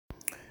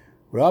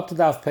We're up to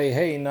Daf Pei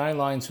Hey, 9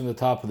 lines from the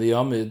top of the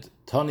Amid,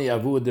 Tani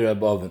Avud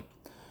Rabavin.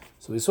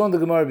 So we saw in the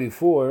Gemara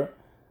before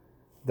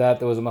that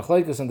there was a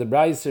machlekes in the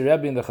Braise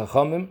Rebbe and the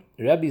Chachamim.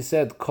 Rebbe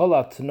said, Kol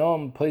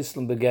atnom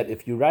paislim beget.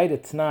 If you write a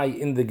t'nai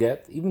in the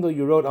get, even though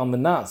you wrote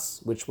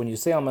almanas, which when you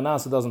say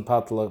almanas it doesn't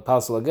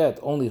passel a get,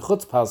 only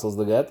chutz passels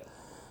the get,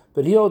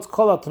 but here it's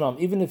Kol atnom.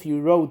 Even if you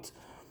wrote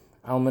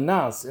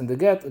almanas in the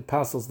get, it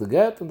passels the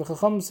get, and the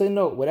Chachamim say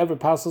no, whatever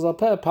passels al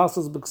peh,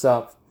 passels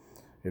b'ksav.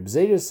 Reb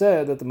Zeir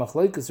said that the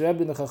machlekes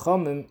Rebbe and the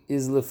Chachamim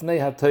is lifnei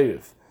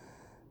ha'torif,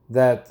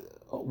 that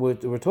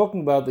we're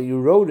talking about that you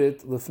wrote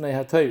it lifnei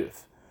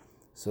ha'torif.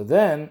 So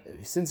then,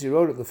 since you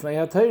wrote it lifnei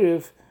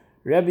ha'torif,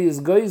 Rebbe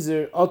is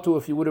geyser otu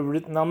if you would have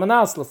written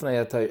almanas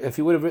lifnei ha'torif, if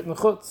you would have written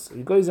chutz,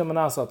 you geyser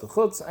almanas otu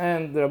chutz,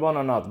 and the Rabban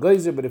are not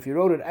geyser. But if you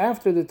wrote it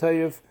after the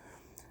torif,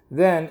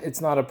 then it's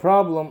not a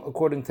problem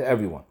according to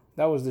everyone.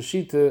 That was the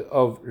shita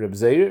of Reb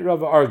Zeir.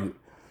 Rava argued.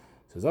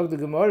 So Zog the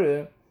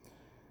Gemara,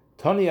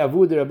 Tani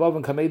Avud Rabbav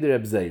and Kamei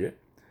Reb Zeir,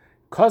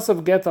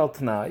 Kasav get al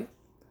Tnai,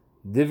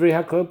 Divrei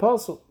HaKol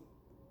Pasel.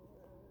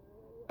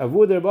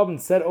 Avud Rabbav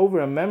said over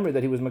a member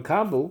that he was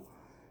makabel,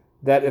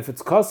 that if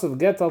it's Kasav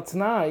get al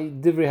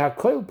Tnai, Divrei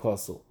HaKol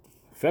Pasel.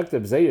 Fact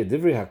Reb Zeir,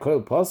 Divrei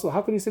HaKol Pasel.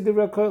 How can you say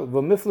Divrei HaKol?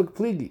 V'miflik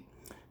pligi.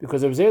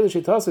 Because Reb Zeir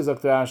l'shita says,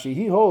 Dr. Ashi,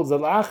 he holds that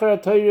l'achar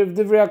ha'toyrev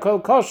Divrei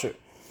HaKol kosher.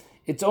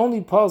 It's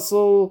only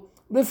Pasel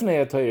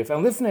lifnei ha'toyrev,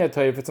 and lifnei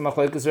ha'toyrev it's a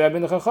machlekes Rebbe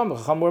and the Chacham.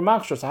 Chacham were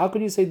machshor. So how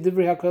could you say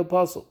Divrei HaKol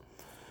Pasel?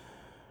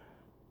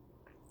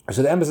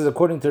 So the emphasis,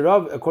 according to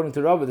Rav,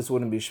 this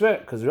wouldn't be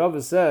shver, because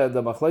Rav said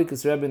the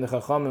machlekes Rebbe and the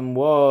Chachamim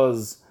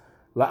was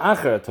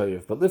la'achar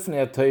ha'toyrev, but lifnei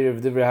ha'toyrev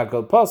Divrei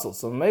HaKol Pasel.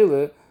 So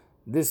mele,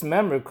 this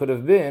member could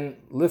have been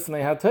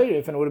lifnei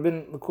ha'toyrev, and it would have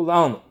been l'kul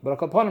alma. But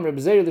akapanim Reb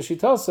Zeir the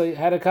Shitase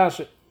had a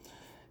kasha.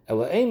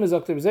 Ela aim is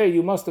Dr. Zeir,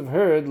 you must have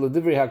heard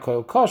l'divrei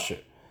HaKol kosher.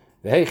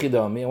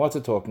 V'heichidami, and what's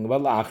it talking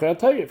about? La'achar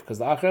ha'toyrev, because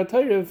la'achar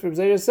ha'toyrev, Reb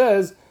Zeir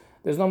says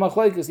there's no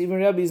machlekes. Even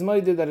Rebbe is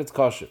moided that it's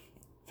kosher. In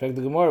fact,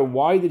 the Gemara,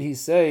 why did he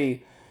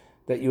say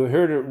that you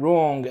heard it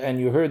wrong and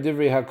you heard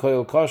Divrei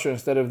HaKol kosher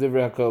instead of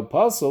Divrei HaKol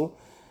pasel?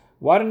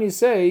 Why didn't he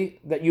say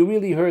that you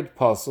really heard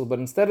pasel, but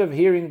instead of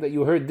hearing that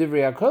you heard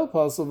Divrei HaKol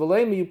pasel,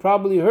 v'leimi, you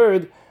probably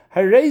heard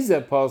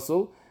Hareza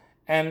pasel,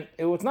 and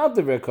it was not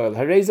Divrei HaKol,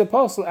 Hareza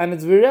pasel, and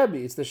it's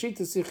V'Rebbe, it's the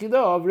Shita Sichida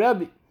of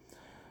Rebbe.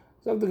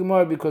 So the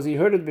Gemara, because he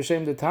heard it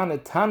b'shem the Tana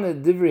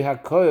Divrei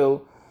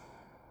HaKol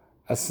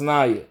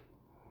asnaya.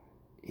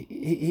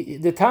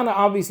 The Tana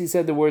obviously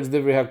said the words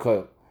Divrei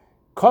HaKol.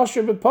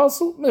 Kosher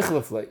b'pasel,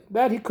 michleflei.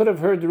 That he could have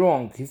heard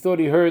wrong. He thought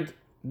he heard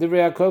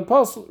Divrei HaKol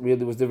pasel.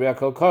 Really, it was Divrei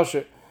HaKol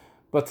kosher.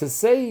 But to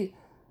say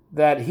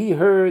that he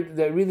heard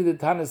that really the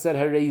Tana said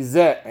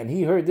Harezeh and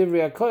he heard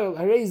Divrei HaKol,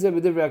 Harezeh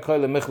b'Divrei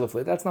HaKol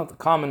michleflei. That's not the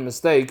common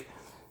mistake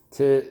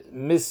to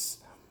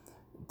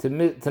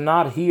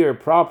not hear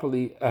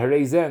properly a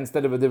Harezeh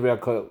instead of a Divrei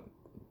HaKol.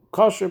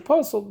 Kosher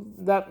pasel,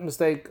 that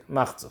mistake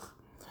machzach.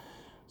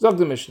 Zog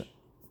the Mishnah.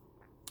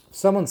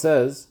 Someone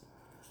says,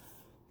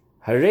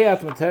 Hareyat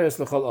materis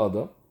l'chol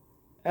adam,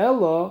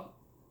 ella,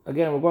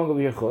 again we're going over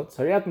here chutz,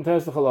 Hareyat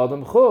materis l'chol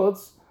adam,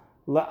 chutz,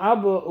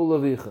 la'aba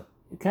u'lavicha.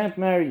 You can't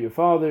marry your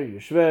father,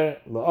 your shver,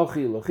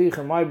 la'achi,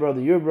 la'chicha, my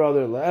brother, your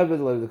brother, la'eved,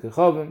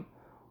 la'eved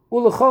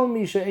u'l'chol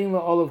mi she'ein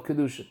la'olav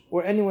kedushin,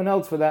 or anyone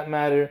else for that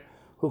matter,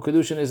 who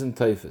kedushin isn't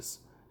teifus.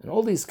 In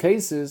all these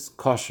cases,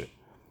 kosher.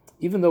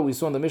 Even though we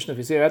saw in the Mishnah, if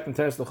you say Hareyat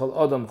materis l'chol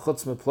adam,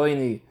 chutz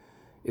mepleini,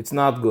 it's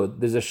not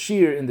good. There's a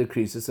shear in the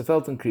creases, a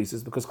felt in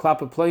creases, because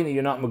klapa pleni,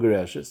 you're not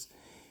megareshes.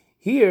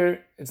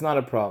 Here, it's not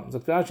a problem.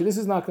 So actually, this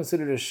is not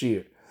considered a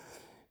shear,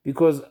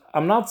 because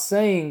I'm not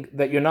saying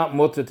that you're not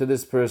mutter to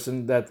this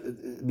person,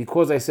 that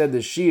because I said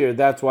the shear,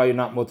 that's why you're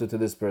not mutter to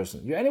this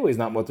person. You're anyways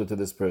not mutter to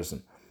this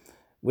person.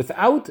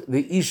 Without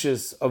the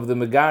ishus of the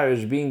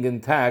megarish being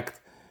intact,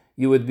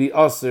 you would be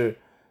usher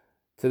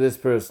to this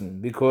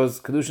person, because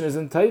kedushin is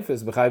in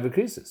taifis, b'chai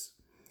v'krisis.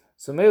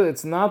 So maybe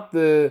it's not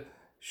the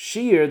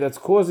shear that's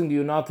causing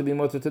you not to be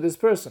mutter to this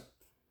person.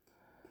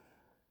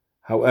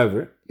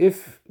 However,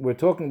 if we're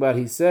talking about,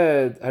 he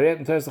said, Hariyat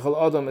materis l'chol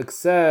adam,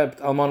 except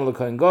almana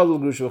l'kayin gadol,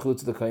 grusha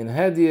v'chalutza l'kayin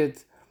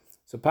hediyat.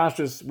 So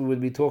pastors, we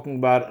would be talking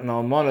about an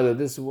almana, that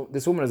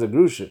this woman is a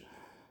grusha.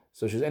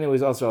 So she's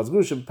anyways also as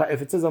grusha.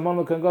 If it says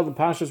almana l'kayin gadol,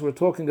 pastors were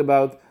talking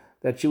about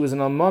that she was an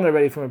almana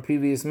already from a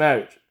previous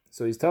marriage.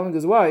 So he's telling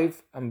his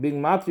wife, I'm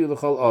being matri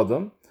l'chol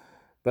adam,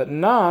 but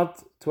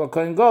not to a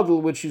kayin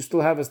gadol, which you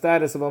still have a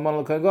status of almana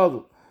l'kayin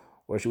gadol,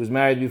 or she was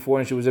married before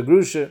and she was a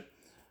grusha,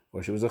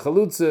 or she was a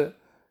chalutza,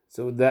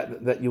 so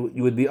that you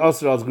would be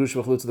asr as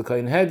grusha v'chalutza the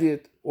kayin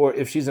hediyat, or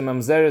if she's a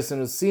mamzeres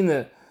and a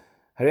sina,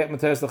 hariyat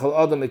materis l'chol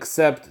adam,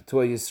 except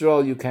to a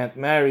Yisrael, you can't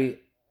marry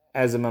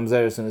as a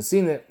mamzeres and a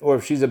sina, or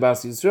if she's a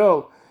bas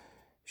Yisrael,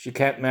 she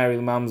can't marry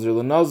mamzer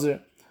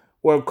l'nazir,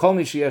 or kol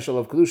mi sheyesh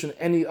alav kedushin,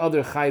 any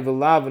other chai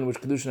v'lav in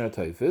which kedushin are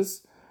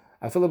taifis.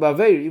 I feel a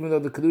baveir, even though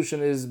the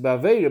kedushin is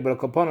baveir, but a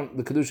kapanim,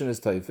 the kedushin is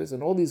taifis.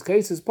 In all these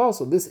cases,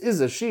 possible. This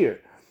is a shear,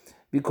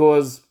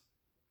 because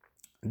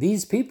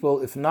these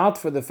people, if not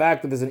for the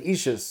fact that there's an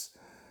ishus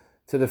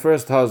to the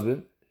first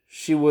husband,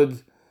 she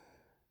would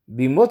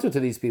be mutter to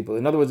these people.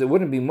 In other words, it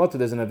wouldn't be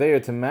mutter as an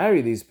aveir to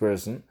marry these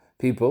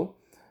people,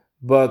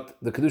 but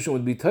the kedushin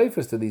would be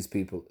taifas to these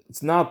people.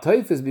 It's not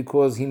taifas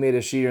because he made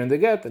a shear in the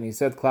get and he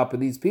said, "Klap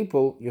these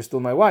people, you're still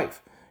my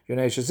wife. You're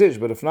neishasish."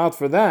 But if not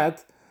for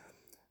that,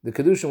 the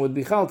kedushin would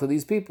be chal to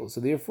these people.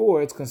 So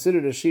therefore, it's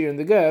considered a shear in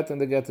the get,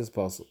 and the get is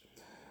possible.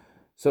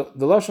 So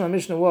the lashon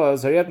Mishnah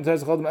was Hariyat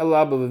Mataris Chaladam El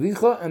Abba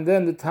V'Vicha, and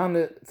then the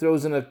Tana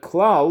throws in a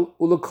klal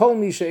ulakol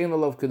mi she'ein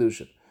lalav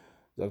kedushin.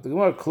 Dr.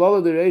 Gemara,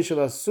 klala dereisha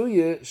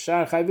lasuye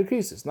shar chai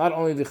v'krisis. Not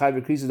only the chai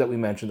v'krisis that we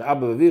mentioned,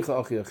 Abba V'Vicha,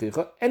 Achi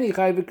Achicha, any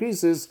chai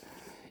v'krisis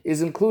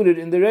is included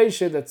in the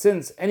reisha that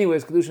since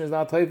anyways kedushin is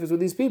not taifas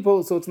with these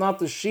people, so it's not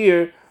the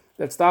shear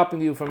that's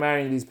stopping you from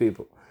marrying these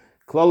people.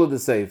 Klala the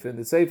seif, and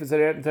the seif is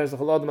Hariyat Mataris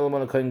Chaladam El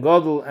Amana Kain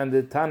Gadol, and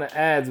the Tana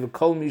adds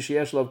v'kol mi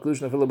she'esh lalav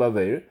kedushin afilu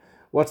b'aveir.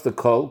 What's the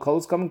kol? Kol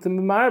is coming to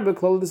Mimar, but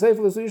kol the seif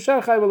l'suye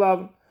shar chai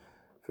v'lavim.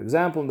 For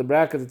example, in the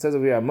bracket it says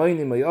over here,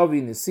 Amoini,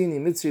 Mayavi, Nisini,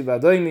 Mitzri,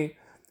 Vadoimi.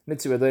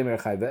 Mitzri, Vadoimi are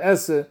chai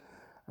v'ese.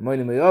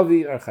 Amoini,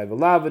 Mayavi are chai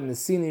v'lavin.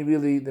 Nisini,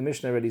 really, the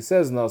Mishnah already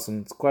says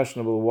nothing. It's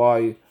questionable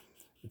why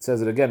it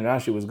says it again.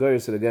 Rashi was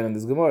goyis it again in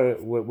this Gemara.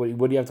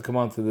 What do you have to come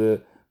on to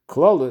the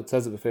klala? It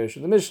says it beferish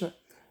in the Mishnah.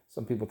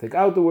 Some people take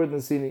out the word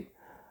Nisini.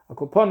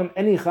 Akoponim,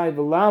 any chai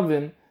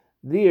v'lavin,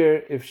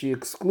 there, if she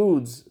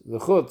excludes the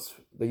chutz,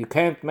 that you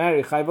can't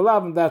marry chai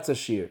v'lavin, that's a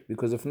shear.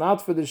 Because if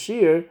not for the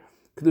shear,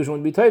 kedushin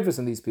would be taifus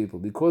in these people.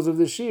 Because of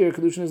the shear,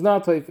 kedushin is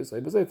not taifus. I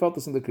felt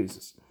this in the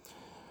creases.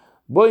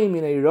 What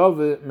happens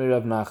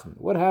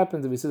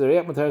if we say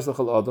adam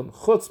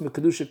chutz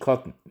mekedusha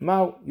cotton?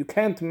 Now you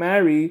can't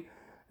marry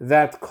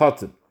that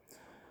cotton.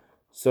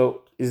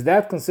 So is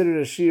that considered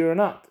a shear or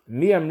not?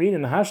 Mi amrin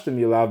and hashtem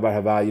yulav bar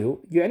havayu.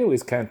 You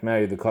anyways can't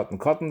marry the cotton.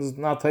 Cotton is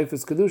not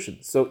taifus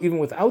kedushin. So even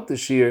without the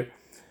shear,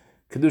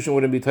 kedushin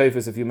wouldn't be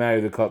taifus if you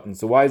marry the cotton.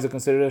 So why is it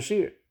considered a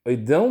shear?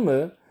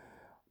 Oidelme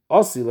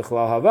osi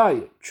lechlal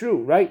havayu.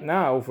 True. Right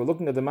now, if we're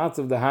looking at the matzah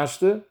of the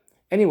hashta,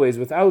 anyways,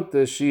 without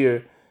the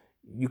shear,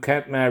 you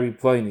can't marry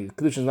pliny.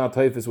 Kedushin is not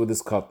taifus with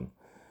this cotton.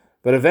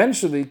 But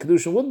eventually,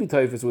 kedushin would be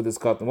taifus with this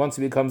cotton once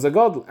he becomes a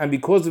gadol. And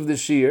because of the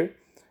shear,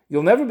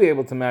 you'll never be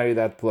able to marry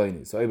that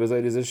pliny. So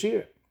Eibazayt is a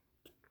shear.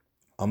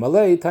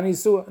 Amalei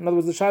tanisua. In other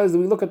words, the shayla is, do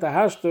we look at the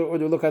hashta or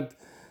do we look at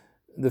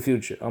the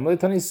future? Amalei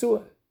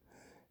tanisua. It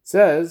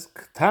says,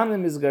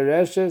 Ktanim is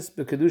gareshes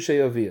bekedushay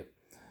aviyah.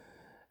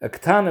 A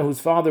ktana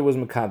whose father was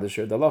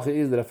mekadesher. The halacha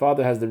is that a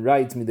father has the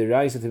right to be the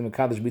raisa to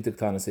mekadesh bita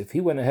ktana. So if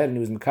he went ahead and he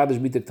was mekadesh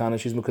bita ktana,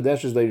 she's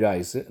mekadeshes the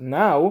raisa.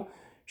 Now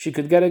she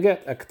could get a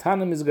get. A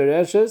ktanim is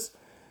gareshes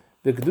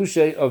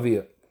bekedushay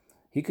aviyah.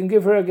 He can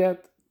give her a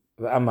get.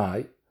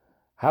 Amai.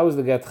 How is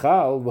the get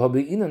chal? In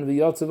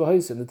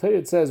the Torah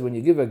it says when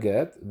you give a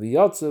get,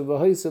 v'yotze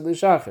v'hoise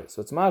l'shacher.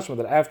 So it's mashma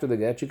that after the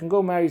get you can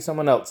go marry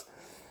someone else.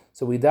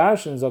 So we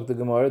dash in Zok the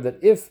Gemara that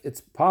if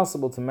it's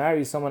possible to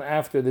marry someone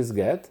after this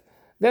get,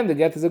 then the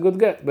get is a good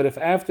get. But if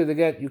after the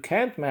get you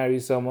can't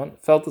marry someone,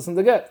 felt this in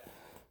the get.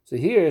 So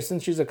here,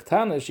 since she's a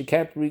ktana, she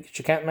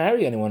can't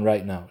marry anyone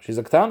right now. She's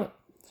a ktana.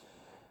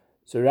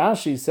 So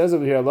Rashi says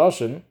over here,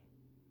 Lashon,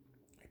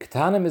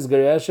 ktanim is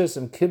gereshes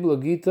and kibla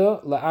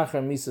gita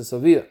la'achar misa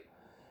saviyah.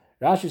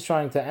 Rashi's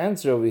trying to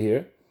answer over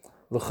here,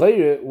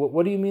 l'chayre,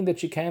 what do you mean that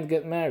she can't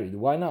get married?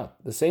 Why not?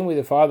 The same way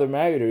the father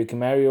married her, he can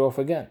marry her off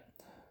again.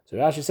 So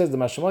Rashi says the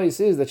mashmois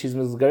is that she's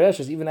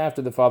mizgareshes even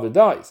after the father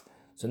dies.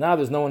 So now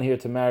there's no one here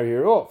to marry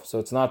her off. So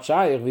it's not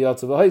shayich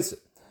v'yatzav v'haisa.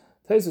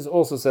 Taisus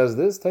also says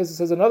this. Taisus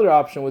says another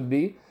option would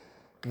be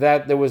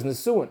that there was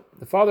nesuin.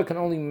 The father can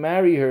only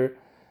marry her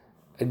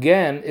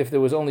again if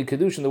there was only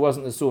kedushin, there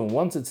wasn't nesuin.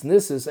 Once it's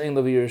nisus, ein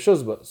levi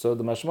shuzba. So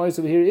the mashmois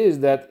over here is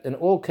that in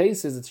all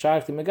cases it's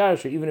shayich to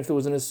megarisher, even if there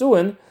was a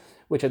nesuin,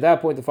 which at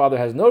that point the father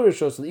has no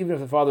rishos. So even if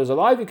the father is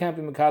alive, you can't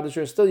be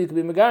mekadosh. Still, you could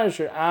be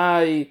megarisher.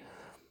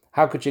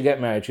 How could she get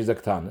married? She's a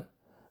ktana.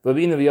 Right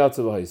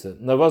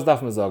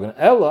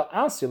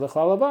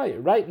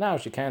now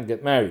she can't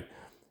get married,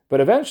 but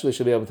eventually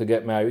she'll be able to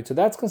get married. So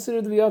that's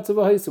considered v'yatzav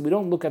v'haisa. We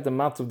don't look at the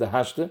matz of the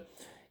hashta.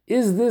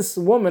 Is this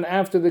woman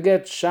after the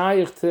get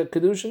shayich to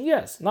kedushin?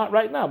 Yes, not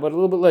right now, but a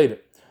little bit later.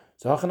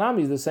 So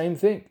hachanami is the same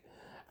thing.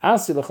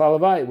 Asi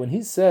l'chalavai, when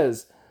he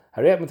says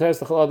hariyat materes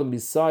l'chal adam,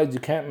 besides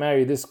you can't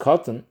marry this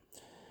cotton,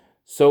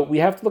 so we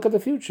have to look at the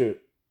future.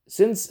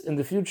 Since in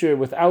the future,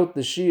 without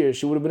the shear,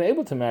 she would have been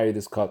able to marry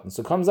this cotton.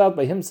 So it comes out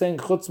by him saying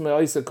chutz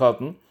me'oisa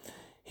cotton,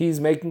 he's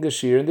making a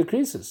shear and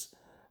decreases.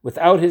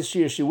 Without his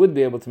shear, she would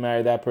be able to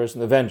marry that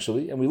person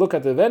eventually, and we look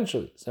at the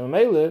eventually. So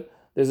Mele,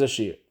 there's a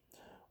shear.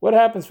 What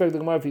happens for the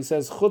Gemara if he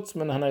says chutz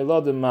men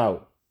hanayladim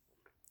mau?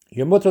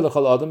 You're mutter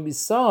l'chal adam,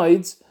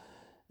 besides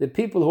the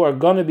people who are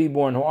gonna be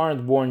born, who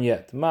aren't born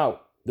yet. Mau.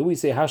 Do we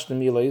say hashtem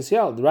yila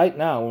yisyal? Right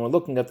now, when we're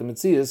looking at the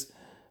Metzias,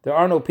 there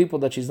are no people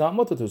that she's not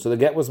mutter to. So the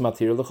get was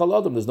matir l'chal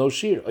adam. There's no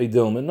shear.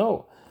 Oidilman,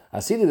 no.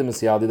 Asidi the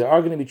Misyaldi, there are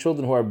going to be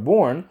children who are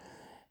born,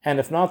 and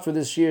if not for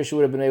this shear, she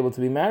would have been able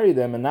to be married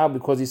them. And now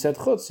because he said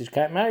chutz, she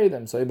can't marry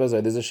them. So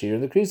there's a shear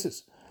in the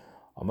creases.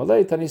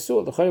 Amalei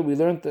tanisu. We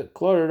learned the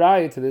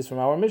klorai to this from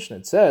our Mishnah.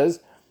 It says,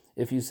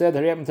 if you said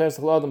hariyat materes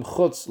l'chal adam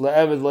chutz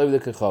le'eved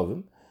le'eved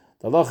kechavim,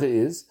 the halacha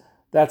is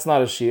that's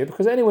not a shear,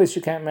 because anyways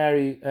she can't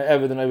marry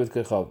Eved and Eved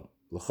Kechavim.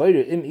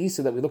 L'chayre im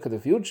isa that we look at the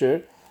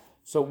future.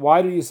 So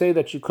why do you say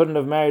that she couldn't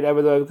have married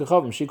Eved or Eved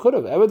Kechavim? She could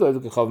have. Eved or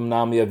Eved Kechavim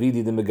nami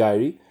avidi de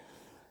megairi.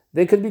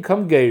 They could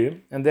become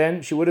geirim, and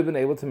then she would have been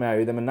able to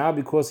marry them. And now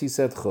because he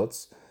said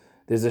chutz,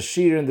 there's a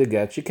shear in the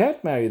get. She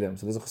can't marry them,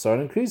 so there's a chasar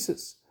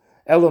increases.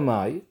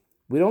 Elamai.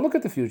 We don't look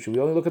at the future. We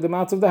only look at the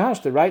mouth of the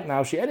hashta. Right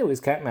now, she anyways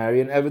can't marry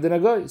an Eved and a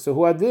goy. So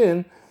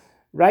huadin,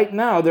 right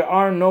now there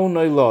are no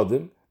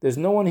noiladim. There's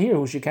no one here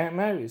who she can't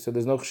marry. So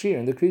there's no shear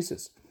in the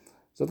creases.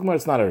 So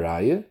it's not a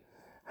raya.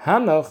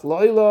 Hanach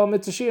lo'ila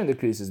mitzashir in the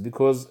creases,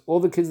 because all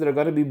the kids that are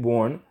going to be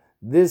born,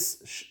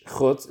 this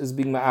chutz is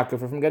being ma'akaf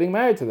from getting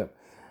married to them.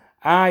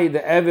 The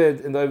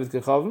Eved and the Eved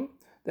Kechavim.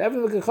 The Eved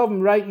and the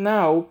Kechavim right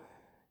now,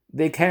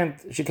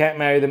 she can't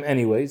marry them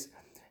anyways.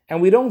 And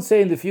we don't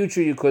say in the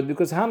future you could,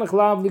 because Hanach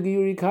lav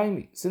l'giyuri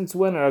kaimi. Since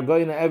when are a guy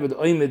and an Eved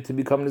oimid to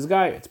become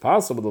Nizgaya? It's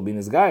possible they'll be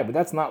Nizgaya, but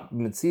that's not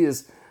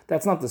Metzias,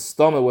 that's not the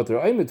stomach what they're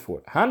oimid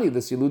for. Hani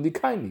l'siludi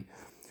kaimi.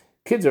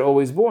 Kids are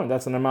always born,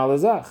 that's a normal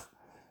azach.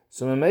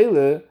 So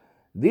Memele,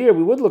 there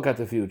we would look at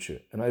the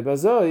future. And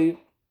Oibazoi,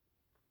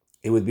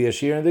 it would be a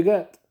shear in the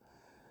get.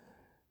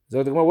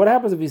 So what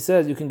happens if he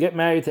says you can get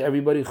married to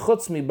everybody?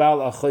 Chutz mi bal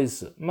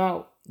achoyse.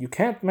 Now, you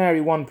can't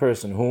marry one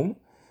person. Whom?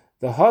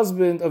 The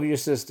husband of your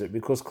sister.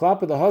 Because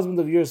klapa, the husband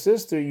of your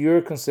sister,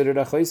 you're considered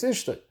achoyse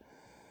ishtay.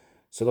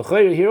 So the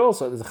chayr here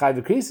also, the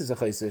chayv krisis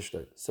achoyse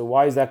ishtay. So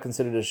why is that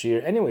considered a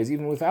shear? Anyways,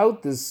 even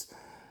without this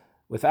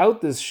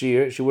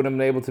shear, she wouldn't have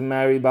been able to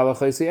marry bal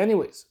achoyse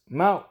anyways.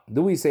 Now,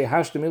 do we say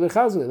hashtem ili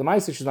chazli? The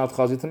ma'aseh she's not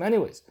chazli to him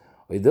anyways.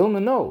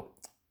 Oidilma no.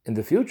 In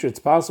the future, it's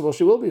possible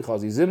she will be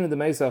chazi. Zimna de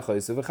meisa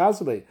chayse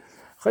v'chazle.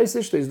 Chayse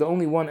ishta is the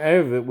only one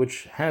erve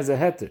which has a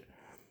heter.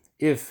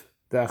 If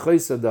the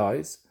chayse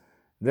dies,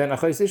 then a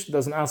chayse ishta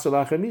doesn't ask for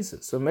lacher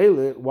misa. So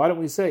mele, why don't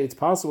we say it's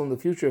possible in the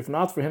future, if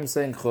not for him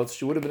saying chutz,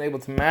 she would have been able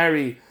to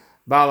marry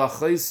bala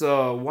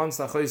chayse once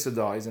the chayse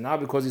dies, and now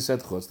because he said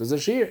chutz, there's a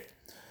shear.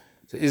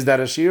 So is that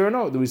a shear or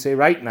no? Do we say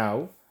right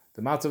now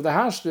the matz of the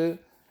hashte?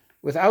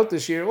 Without the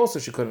shear, also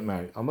she couldn't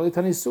marry. The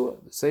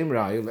same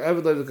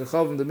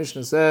raya. The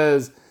Mishnah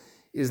says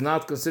is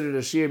not considered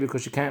a shear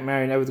because she can't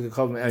marry an Eved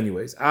Kechavim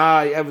anyways.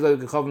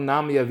 Eved Kechavim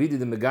nami avidi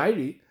de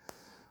megairi.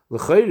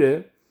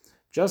 L'chayre,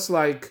 just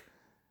like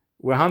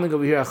we're handling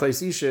over here a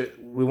chaysisha,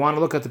 we want to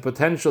look at the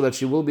potential that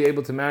she will be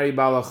able to marry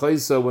Bala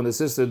Chaysa when the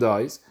sister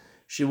dies.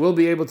 She will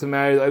be able to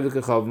marry the Eved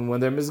Kechavim when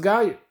they're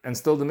mizgayir. And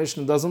still the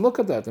Mishnah doesn't look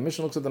at that. The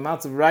Mishnah looks at the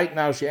matzav right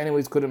now, she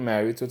anyways couldn't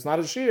marry, so it's not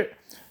a shear.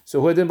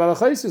 So Huadin Bala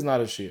Chaysa is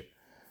not a shear.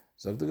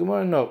 So the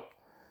Gemara, no.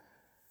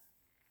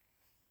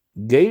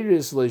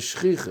 Geiris le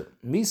shchiche,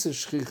 misa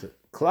shchiche.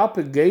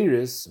 Klappe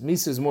geiris,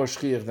 misa is more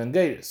shchich than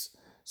geiris.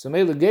 So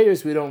mele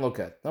geiris we don't look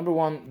at. Number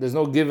one, there's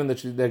no given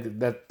that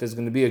there's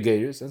going to be a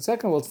geiris. And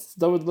second, well, it's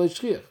davar le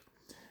shchich.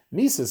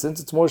 Misa, since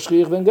it's more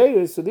shchich than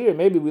geiris, so there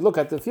maybe we look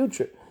at the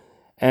future.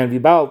 And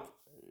Vibal,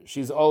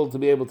 she's old to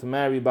be able to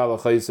marry Bala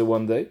Chayse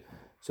one day.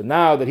 So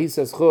now that he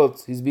says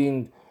chutz, he's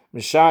being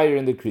mishayir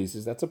in the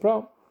creases. That's a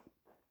problem.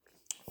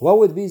 What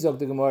would be Zok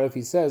the Gemara if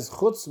he says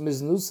chutz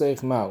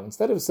miznuseich mau?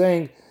 Instead of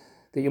saying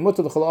that you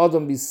mutter l'chol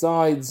adam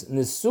besides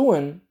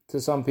nisuin to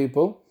some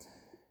people,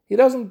 he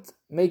doesn't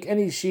make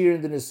any shear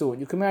in the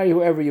nisuin. You can marry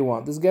whoever you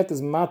want. This get is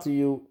matter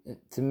you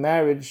to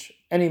marriage,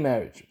 any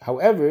marriage.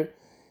 However,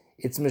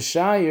 it's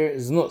mishayir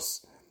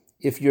znus.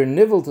 If you're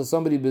nivel to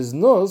somebody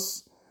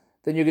biznus,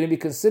 then you're going to be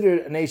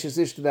considered an eishes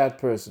ish to that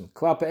person.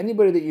 Klapa,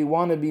 anybody that you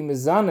want to be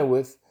mizana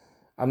with,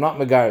 I'm not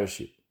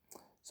megarish you.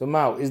 So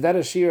Mao, is that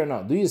a shear or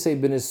not? Do you say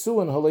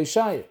b'nisuin halei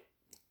shayir?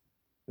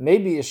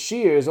 Maybe a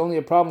shear is only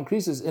a problem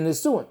creases in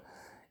nisuin.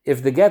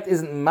 If the get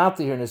isn't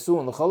matir here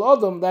nisuin l'chol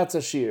adam, that's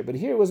a shear. But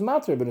here it was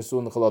matir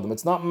b'nisuin l'chol adam.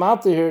 It's not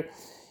matir here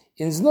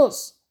in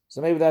znus.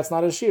 So maybe that's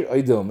not a shear.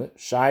 Oidome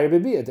shayir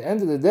bebi. At the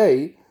end of the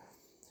day,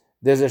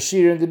 there's a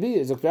shear in the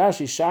biyah. Zok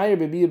Rashi shayir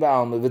bebi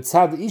ba'alma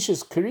v'tzad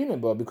ishis karina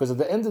ba. Because at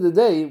the end of the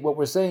day, what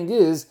we're saying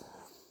is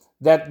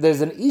that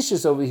there's an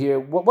ishis over here.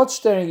 What's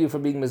staring you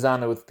from being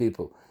mizana with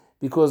people?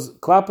 Because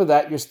klapa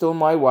that you're still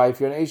my wife,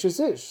 you're an eishes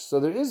ish. So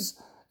there is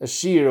a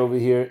shear over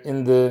here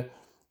in the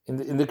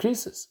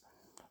creases.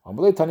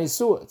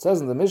 It says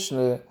in the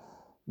Mishnah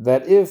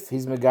that if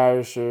he's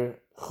megarisher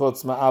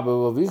chutz ma'aba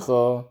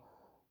lavicha,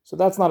 so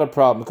that's not a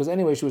problem because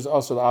anyway she was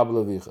also la'aba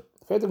lavicha.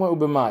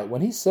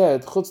 When he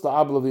said chutz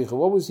la'aba lavicha,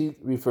 what was he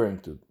referring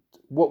to?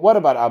 What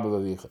about abba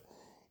lavicha?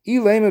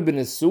 Ilema ben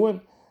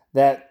nisuin,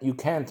 that you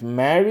can't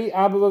marry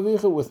abba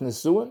lavicha with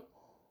nisuin.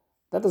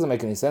 That doesn't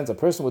make any sense. A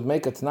person would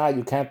make a tanai,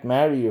 you can't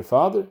marry your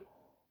father.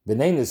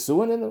 B'nei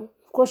nisuin in. Of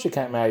course you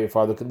can't marry your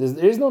father.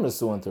 There is no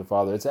nisuin to your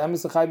father. It's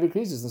emes l'chai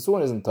b'krisis.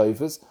 Nisuin isn't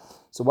taifus.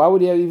 So why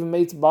would he have even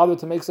bother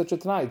to make such a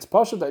tanai? It's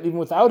pasha that even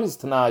without his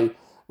tanai,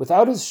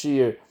 without his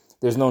shear,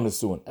 there's no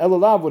nisuin.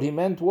 Elalav, what he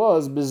meant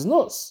was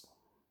biznus.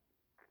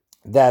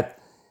 That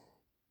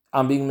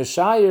I'm being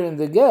mishayir in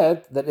the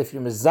get, that if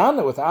you're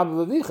mizana with abba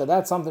v'vicha,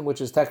 that's something which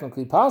is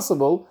technically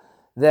possible,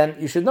 then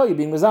you should know you're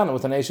being mizana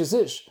with an eishes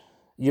ish.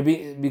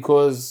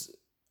 Because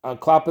on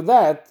top of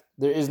that,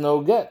 there is no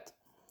get.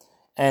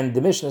 And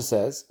the Mishnah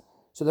says,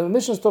 So the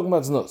Mishnah is talking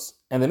about znus,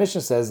 and the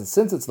Mishnah says that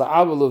since it's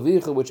la'ab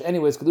levicha, which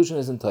anyways kedushin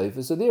is in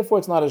taifus, so therefore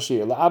it's not a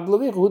shear. La'ab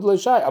levicha hud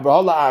leishai,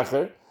 abrahal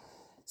la'acher,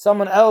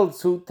 someone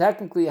else who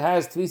technically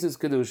has tvisas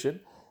kedushin,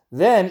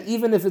 then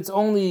even if it's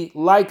only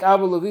like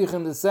Abu Levich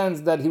in the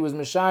sense that he was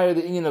Meshayar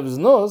the inyan of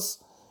znus,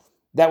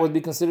 that would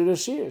be considered a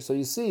shear. So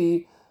you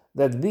see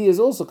that B is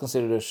also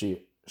considered a shear.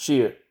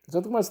 So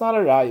it's not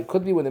a rai. It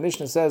could be when the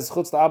Mishnah says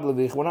chutz la'ab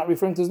levich, we're not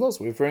referring to znus,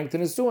 we're referring to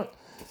nisuin.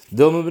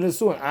 Dilma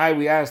b'nisuin.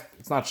 We asked,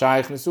 it's not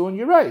shaykh nisuin,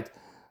 you're right.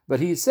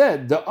 But he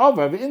said, the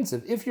avar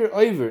v'insiv, if you're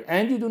over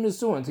and you do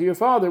nisuin to your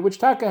father, which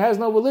taka has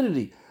no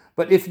validity,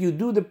 but if you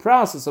do the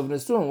process of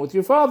nisuin with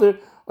your father,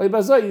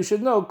 you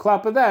should know,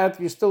 clap of that,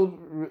 you're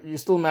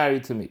still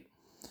married to me.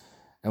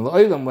 And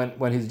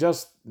when he's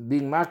just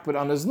being makbid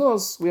on his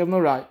nus, we have no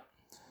right.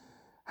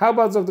 How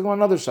about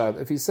another side?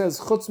 If he says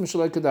chutz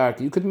mishaloi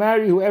kedarka, you could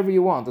marry whoever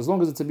you want as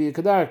long as it's a be a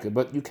kedarka,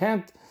 but you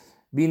can't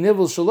be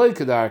nivel shaloi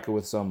kedarka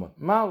with someone.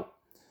 Mal,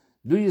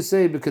 do you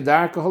say be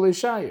kedarka holei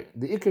shayir?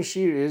 The ikar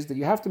shir is that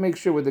you have to make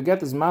sure where the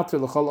get is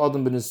matir l'chol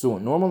adam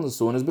b'nesuin. Normal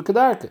nesuin is be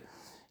kedarka.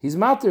 He's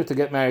matir to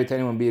get married to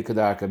anyone be a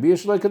kedarka. Be a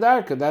shaloi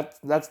kedarka.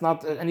 That's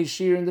not any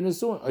shir in the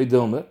nesuin.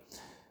 Oidilme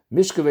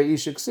mishkavei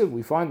ish ksiv.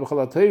 We find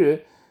b'chol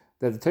HaTorah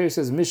that the Torah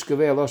says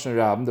mishkavei aloshen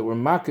rabim, that we're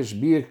makish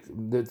be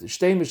the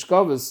shtei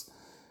mishkavas.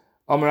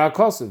 Amar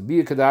HaKosav, be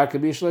a kedarka,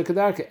 be a shaloi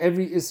kedarka.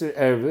 Every iser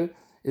erve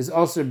is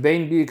also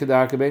bein be a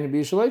kedarka, bein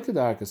be a shaloi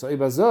kedarka. So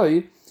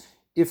ibazoi,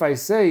 if I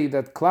say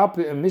that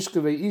klape and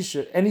mishkavei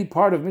isha, any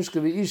part of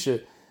mishkavei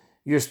isha,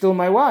 you're still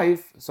my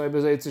wife, so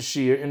ibazoi it's a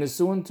shear and a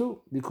suin too,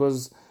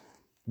 because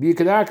be a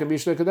kedarka, be a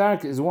shaloi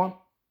kedarka is one.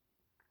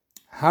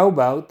 How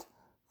about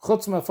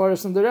chutz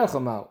mafaris and derecha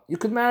mal? You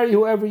could marry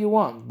whoever you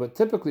want, but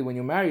typically when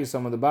you marry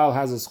someone, the Baal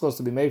has a schos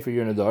to be made for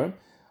your nedarim.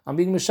 I'm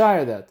being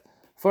mishayah that.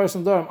 First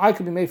nedarim, I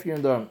could be made for your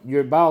nedarim.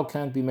 Your Baal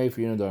can't be made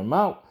for your nedarim.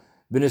 Mal,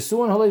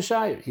 b'nesuin halei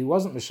shayir. He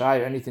wasn't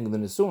mishayir anything in the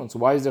nesuin, so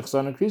why is the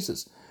chesron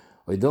increases?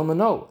 Oidilma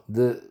no.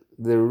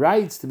 The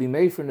rights to be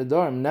made for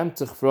nedarim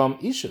nemtich from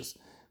ishas,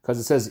 because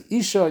it says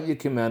isha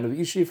yikimen of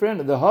isha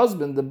yifren. The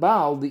husband, the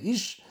Baal, the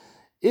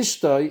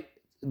ishtay,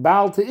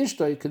 Baal to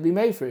ishtay could be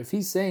made for. If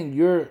he's saying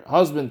your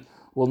husband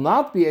will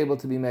not be able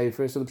to be made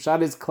for, so the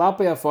pshat is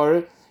klape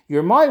afar,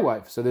 you're my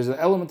wife. So there's an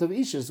element of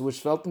ishas which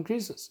felt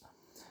increases.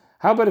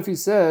 How about if he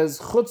says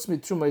chutz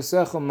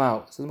mitrumaisechem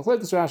mao? So the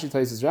Machlekes Rashi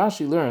says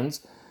Rashi learns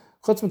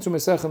chutz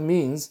mitrumaisechem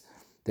means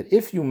that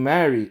if you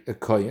marry a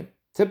kohen,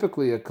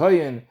 typically a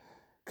kohen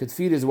could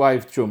feed his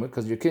wife truma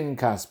because you're kinyan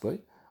kaspai.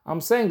 I'm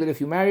saying that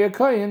if you marry a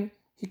kohen,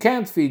 he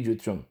can't feed you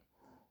truma.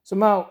 So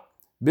mao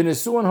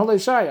b'nesuin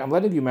halei shai, I'm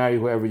letting you marry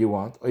whoever you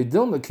want.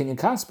 Oidilma kinyan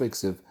kaspai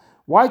ksiv.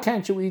 Why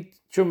can't you eat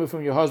truma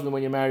from your husband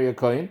when you marry a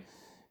kohen?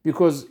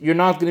 Because you're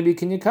not going to be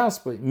kinyan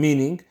kaspai,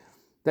 meaning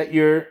that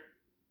you're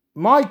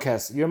my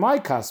kaspa,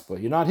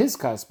 you're not his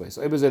kaspa.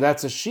 So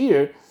that's a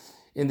shear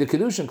in the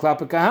kedushin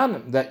klapa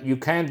kahanim, that you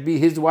can't be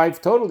his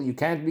wife totally. You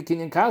can't be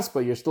kinyan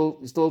kaspa. You're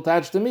still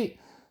attached to me.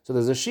 So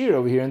there's a shear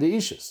over here in the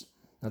ishas.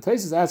 Now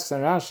Taisus asks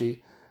on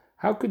Rashi,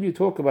 how could you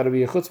talk about a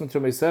chutz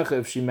mitrumesecha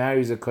if she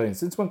marries a kohen?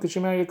 Since when could she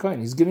marry a kohen?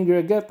 He's giving her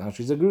a get now.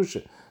 She's a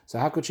grusha. So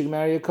how could she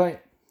marry a kohen?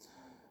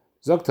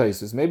 Zok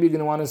Taisus, maybe you're going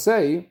to want to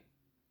say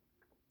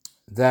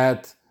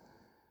that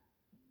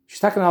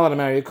she's not allowed to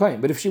marry a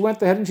kohen. But if she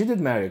went ahead and she did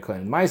marry a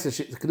kohen,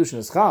 Ma'aseh kedushin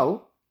is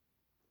chal,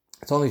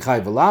 it's only chai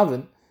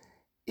v'lavin.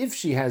 If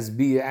she has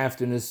bia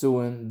after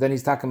nesuin, then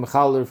he's taken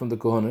mechaler from the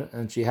kohuna,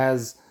 and she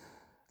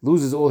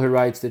loses all her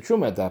rights to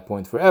truma at that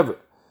point forever.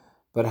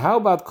 But how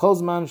about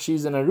kolzman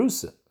she's an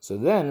arusa? So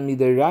then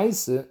midei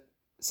raisa,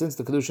 since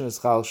the kedushin is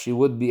chal, she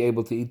would be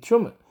able to eat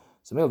truma.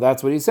 So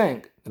that's what he's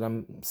saying. That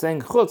I'm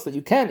saying chutz that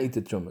you can eat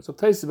the truma. So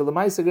Taisus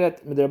v'lemaisa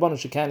gret midei rabbanon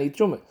she can't eat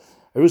truma.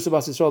 Arusa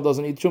Bas Yisrael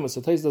doesn't eat truma,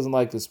 so Taisus doesn't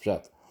like this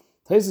pshat.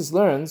 Taisus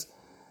learns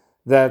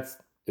that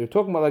they're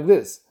talking about like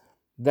this,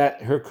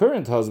 that her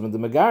current husband, the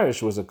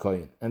Megarish, was a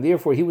kohen, and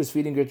therefore he was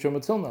feeding her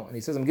truma till now. And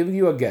he says, I'm giving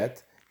you a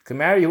get, you can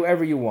marry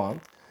whoever you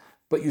want,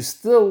 but you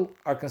still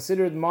are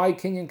considered my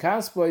kinyan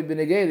kaspoy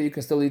b'negei, that you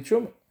can still eat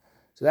truma.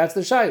 So that's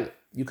the shayla.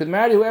 You can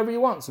marry whoever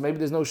you want, so maybe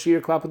there's no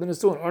sheer klap in the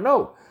nesuin. Or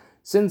no,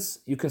 since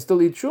you can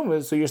still eat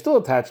truma, so you're still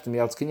attached to me,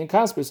 it's kinyan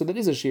kaspoy, so there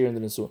is a sheer in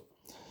the nesuin.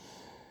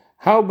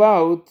 How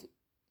about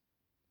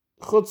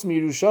chutz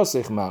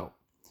mirushasech mao?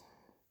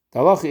 The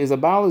halacha is a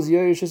Baal is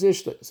Yerush as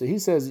Ishta. So he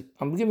says,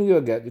 I'm giving you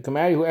a get, you can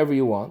marry whoever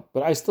you want,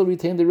 but I still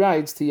retain the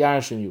rights to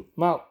Yarshin you.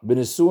 Mao,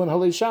 b'nesuin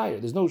halei shayir.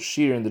 There's no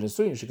shear in the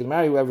nesuin. She can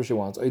marry whoever she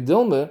wants.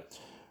 Oidilme,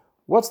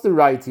 what's the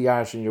right to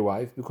Yarshin your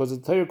wife? Because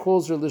the Torah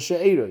calls her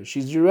l'she'era.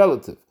 She's your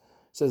relative.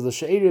 It says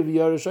l'she'era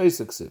v'yarush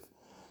oisaksiv.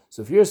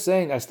 So if you're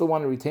saying, I still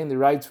want to retain the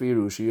rights for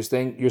Yerusha, you're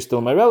saying, you're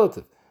still my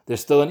relative.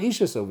 There's still an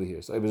Ishas over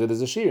here. So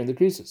there's a shear in the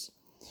creases.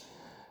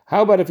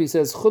 How about if he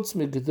says, chutz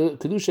mi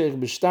kedusha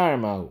b'shtar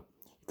mahu?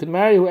 You can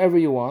marry whoever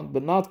you want,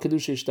 but not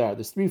kedusha shtar.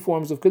 There's three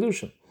forms of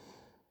kedusha.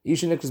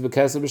 Isha nikras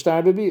b'kesef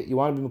b'shtar b'bi. You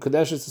want to be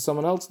mekadeshes to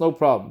someone else? No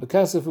problem.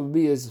 B'kesef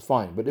b'bi is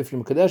fine. But if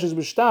you're mekadeshes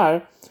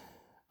b'shtar,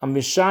 I'm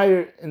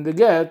mishayir in the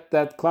get,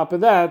 that klap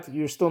of that,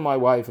 you're still my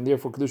wife, and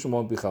therefore kedusha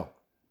won't be chal.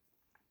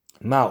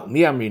 Now,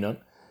 mi amrinan,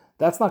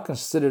 that's not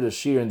considered a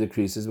shear in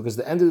decreases, because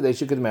at the end of the day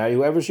she could marry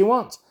whoever she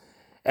wants.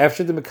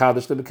 After the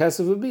Mekadosh, the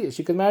Bekesef would be,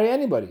 she could marry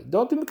anybody.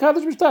 Don't be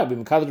Mekadosh B'shtar, be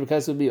Mekadosh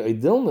Bekesef would be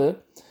Oidilme,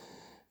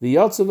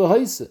 V'yotze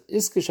V'hoise,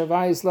 Iske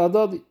Shavayis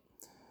La'adodi.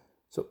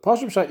 So,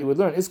 Pashim Shat, you would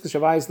learn Iske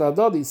Shavayis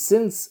La'adodi,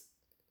 since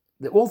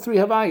all three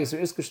Havayis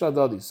are Iske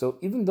La'adodi. So,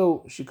 even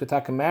though she could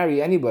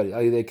marry anybody,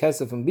 Ayidei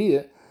Kesef and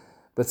Bia,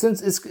 but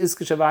since Iske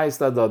Shavayis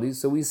La'adodi,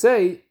 so we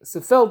say,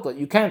 Sefelta,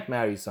 you can't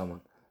marry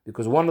someone,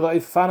 because one of the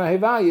Ifana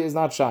Havayis is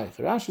not Shaykh.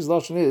 Rashi's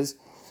Lashon is,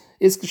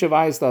 Iske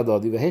Shavayis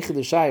La'adodi, V'hechid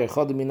Shayr,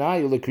 Chod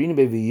Minayu, Lekrini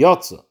Be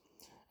V'yotze.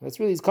 That's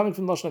really, it's coming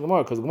from Lashon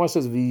Gemara, because the Gemara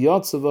says,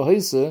 V'yotze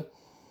V'hoise.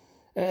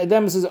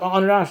 Then says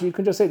on Rashi, you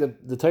can just say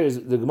that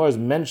the Gemara is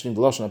mentioning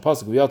the Lashon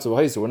HaPasuk V'yotze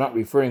V'hoise. We're not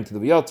referring to the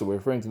V'yotze, we're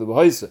referring to the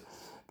V'hoise.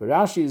 But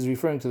Rashi is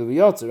referring to the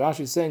V'yotze.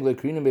 Rashi is saying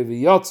Lekrini Be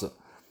V'yotze.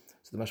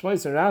 So the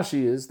Mashmais in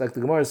Rashi is, like the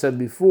Gemara said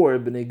before,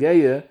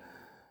 B'negeya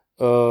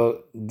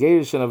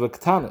Gerishin of a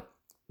Ketana.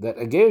 That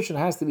a Gerishin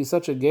has to be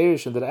such a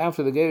Gerishin that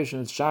after the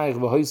Gerishin it's Shaykh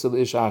V'hoise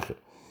L'Ish Acher.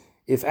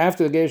 If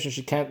after the Gerishin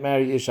she can't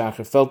marry Ish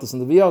Acher, felt this in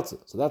the V'yotze.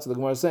 So that's what the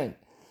Gemara is saying.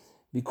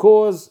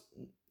 Because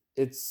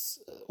it's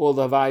all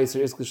the Havayis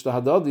are Iskish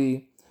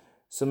Hadadi,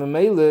 so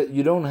Memele,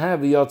 you don't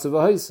have a Yotze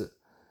V'hoise,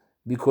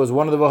 because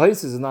one of the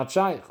V'hoises is not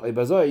Shaykh.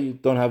 Oibazoi, you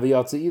don't have a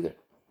Yotze either.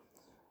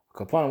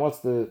 Kapan, what's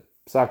the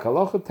Psak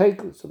Halacha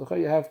take? So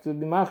you have to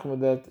be machmir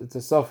that it's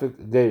a suffix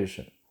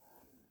Gerishin.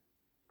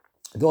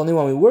 The only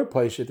one we were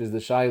Paishit is the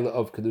Shaila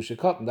of Kedusha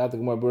Katan, that the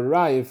Gemara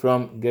Buraraya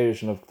from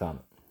Gerishin of Ketana.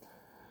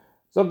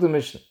 Zog the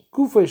Mishnah,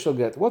 Kufay shall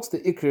get. What's the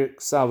Ikr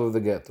Ksav of the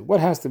get? What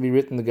has to be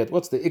written in the get?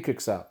 What's the Ikr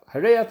Ksav?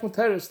 Hareyat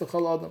Muteres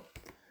L'chal Adam.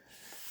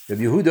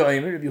 Rabbi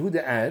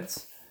Yehuda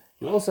adds,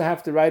 you also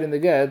have to write in the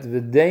get,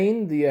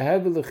 V'dein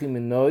di'yahev l'chim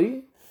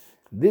minoi,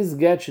 this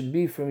get should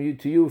be from you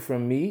to you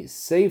from me,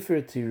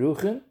 Sefer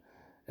Tiruchin,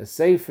 a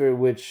Sefer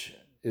which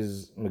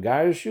is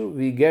Megarishu,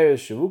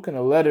 V'geres Shavukin,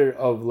 a letter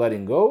of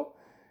letting go,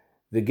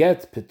 the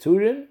get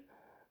Peturin,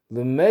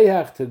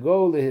 L'meiach to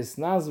go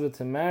lehisnazva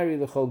to marry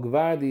l'chol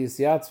gvardi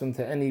yisyatzvim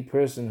to any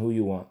person who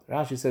you want.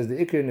 Rashi says the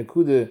Ikr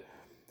Nekuda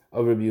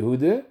of Rabbi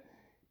Yehuda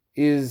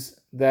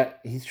is that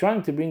he's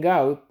trying to bring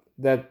out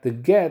that the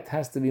get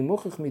has to be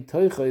muchach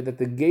mitoichay, that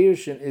the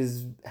gershin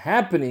is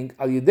happening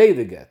al yedei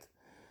the get.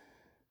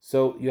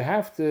 So you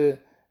have to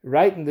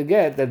write in the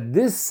get that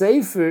this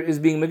sefer is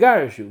being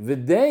megarishu.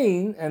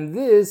 V'dein, and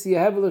this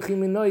yehav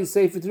l'chim minoi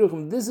sefer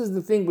tiruchim. This is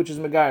the thing which is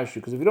megarishu.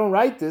 Because if you don't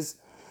write this,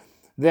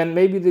 then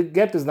maybe the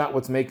get is not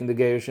what's making the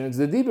gershin, it's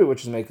the dibur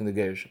which is making the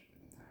gershin.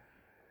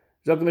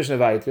 Zok the Mishnah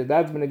Vayter,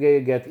 that's been a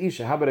get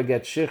isha. How about a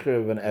get shicher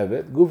of an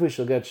evet? Gufa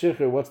shall get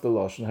shicher, what's the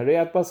lashon?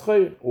 Hareyat bas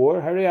chayrin,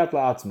 or hareyat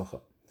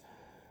la'atzmacha.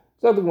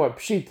 Zok the Gemara,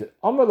 pshita,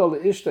 amar lo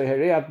le'ishta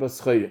hareyat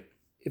bas chayrin.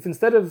 If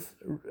instead of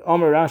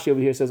Amar, Rashi over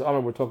here says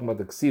Amar, we're talking about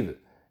the ksiva.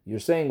 You're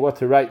saying what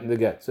to write in the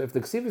get. So if the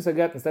ksiva is a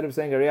get, instead of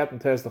saying hareyat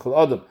muteres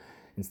l'chol adam,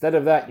 instead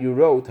of that you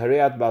wrote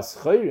hareyat bas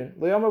chayrin,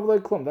 le'amar v'lei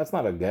klum. That's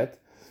not a get,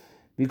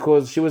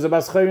 because she was a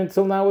bas chayrin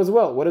till now as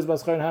well. What does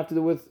bas chayrin have to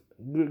do with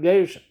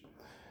gerishin?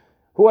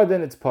 Who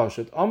then it's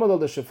pashat? Amar lo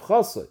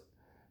l'shefchasai.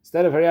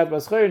 Instead of hareyat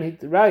bas chayrin,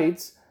 he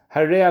writes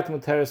hareyat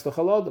muteres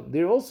l'chol adam.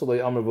 They're also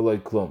le'amar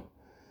v'lei klum,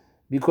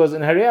 because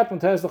in hareyat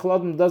muteres l'chol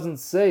adam doesn't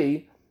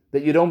say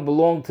that you don't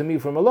belong to me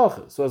for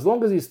malacha. So as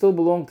long as you still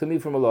belong to me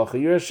for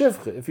malacha, you're a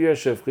shivcha. If you're a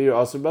shivcha, you're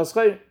asur bas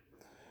chayrin.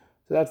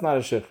 So that's not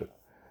a shivcha.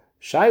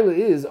 Shaila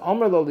is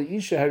amar lo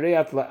leisha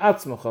hareyat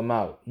la'atzmacha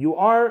mao. You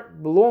are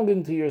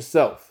belonging to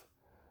yourself.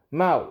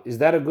 Mao, is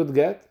that a good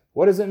get?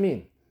 What does it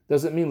mean?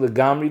 Does it mean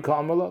legamri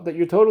ka'amala, that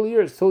you're totally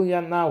yours? Till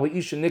now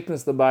ha'isha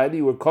niknas l'bayadi,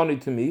 you were koni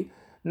to me.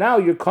 Now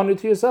you're koni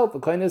to yourself.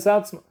 Kainas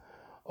atzma.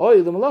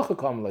 Oy l'malacha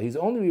ka'amala. He's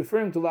only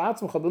referring to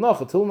la'atzmacha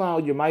b'nacha. Till now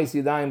your ma'is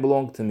yadayim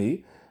belonged to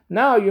me.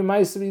 Now your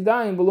ma'is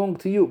yadayim belong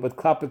to you. But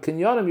klapa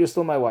kinyanim, you're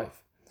still my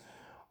wife.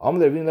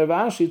 Amar Ravina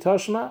Ravashi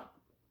tashma.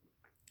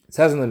 It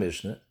says in the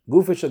Mishnah,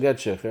 Gufa shall get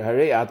shecher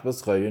hareyat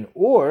bas chayrin,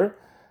 or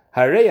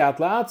hareyat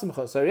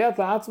la'atzmacha. So hareyat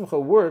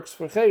la'atzmacha works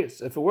for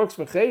chayris. If it works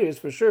for chayris,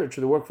 for sure it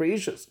should work for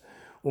ishas.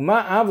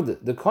 Uma avde,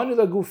 the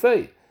konila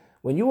gufay.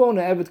 When you own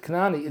an evet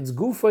kanani, it's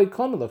gufay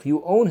konilach.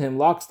 You own him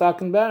lock, stock,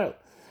 and barrel.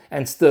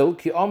 And still,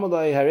 ki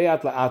amalai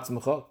hareyat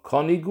la'atzmacha,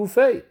 koni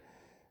gufay.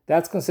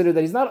 That's considered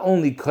that he's not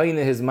only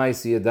kaina his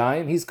maisi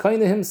yadayim, he's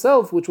kaina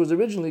himself, which was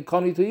originally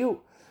kani to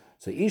you.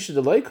 So isha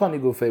delay kani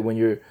gufay, when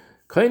you're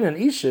kaina and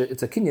isha,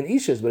 it's a kinyan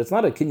ishas, but it's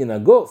not a kinyan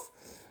aguf.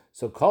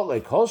 So call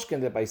like kolshkin,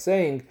 that by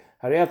saying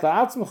hareyat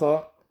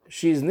la'atzmacha,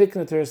 she's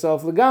nikna to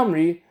herself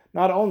legamri,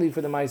 not only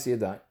for the maisi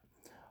yadayim.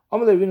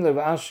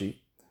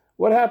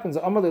 What happens?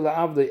 Mao,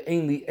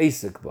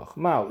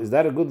 is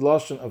that a good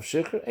lashon of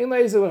shikhr? Ein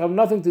le'esek will have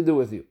nothing to do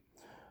with you.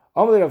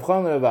 Now we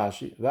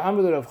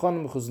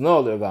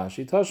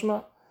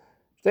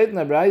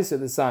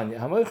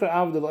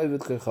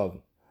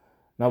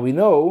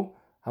know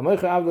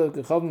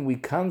we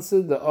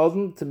cancel the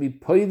Odin to be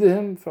paid to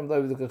him from the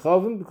Ovid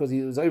Kechavim because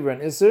he was over an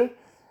Isser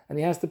and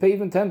he has to pay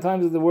even 10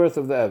 times the worth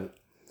of the Ovid.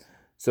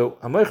 So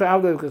the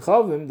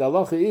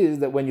halacha is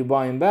that when you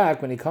buy him back,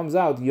 when he comes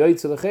out, he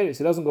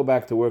doesn't go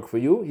back to work for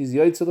you, he's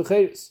yoytze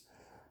l'cheres.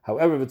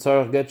 However,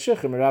 v'tzarach get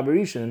shicher merab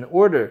rishon. In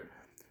order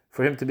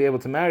for him to be able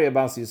to marry a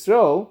Bas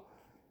Yisrael,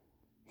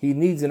 he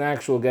needs an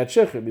actual get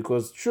shicher,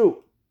 because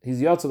true,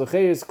 he's yatsa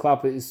l'chayis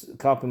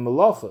klapim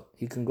melacha.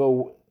 He can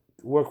go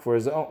work for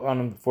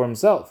for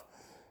himself.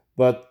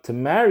 But to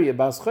marry a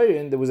Bas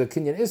Chayrin, there was a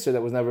Kinyan Isser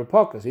that was never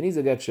Paka, so he needs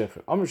a get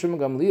shicher. Amr Shimon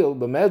Gamliel,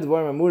 b'med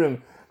dvarim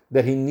amurim,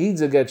 that he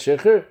needs a get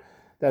shicher,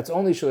 that's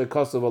only shalei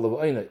kasav olav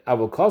oinai.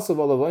 Avol kasav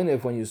olav oinai,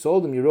 if when you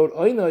sold him, you wrote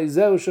oinai,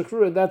 zeu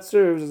shechrura, that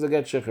serves as a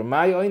get shicher.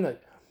 Mai oinai.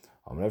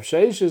 Amr Rav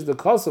Sheish is the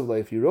kasav,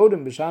 if you wrote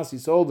him, b'shas you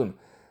sold him,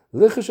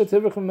 lichish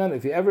ativach men,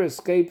 if you ever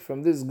escape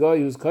from this guy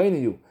who's kind to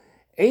you,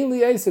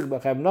 ainli eisik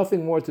bach, have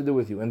nothing more to do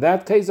with you. In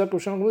that case,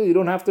 you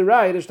don't have to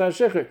write a shtar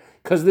shecher,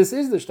 because this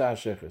is the shtar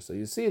shecher. So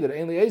you see that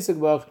ainli eisik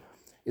bach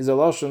is a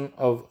lashon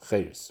of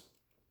chayris.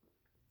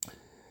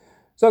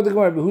 So the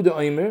Gemara Behuda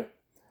Oimer,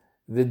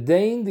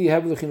 v'dein di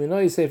have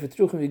l'chiminoi sefer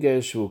truchim v'ger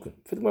shvukim.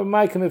 For the Gemara,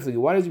 my kamifli,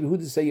 why does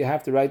Behuda say you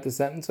have to write the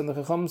sentence, and the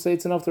Chacham say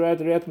it's enough to write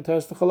the riyat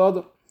m'teres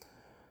t'chalada?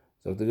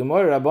 So the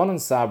Gemara, Rabbanan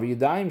Sabri,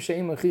 yadayim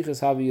she'im achichas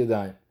havi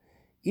yadayim.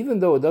 Even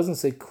though it doesn't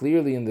say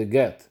clearly in the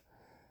get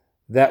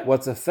that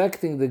what's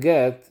affecting the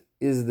get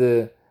is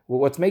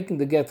what's making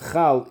the get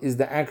chal is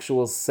the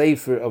actual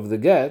sefer of the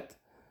get,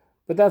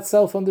 but that's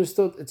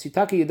self-understood. It's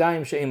yitaki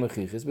yadayim she'em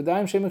achichis, but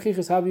yadayim she'em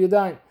achichis have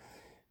yadayim.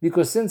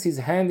 Because since he's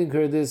handing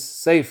her this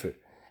sefer,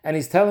 and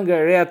he's telling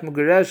her reyat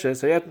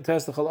mugereshes, reyat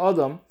muteres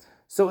adam,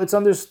 so it's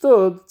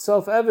understood,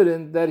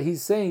 self-evident, that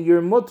he's saying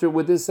you're mutter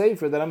with this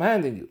sefer that I'm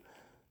handing you.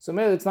 So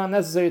maybe it's not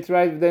necessary to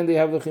write then they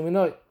have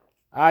l'chiminoi.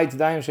 Ay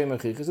yadayim she'em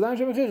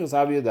achichis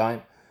have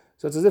yadayim.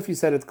 So it's as if he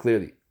said it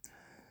clearly.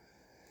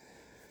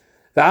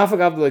 The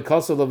afagav the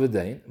kasel of the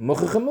day,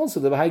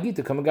 mochachamilsa the bahagita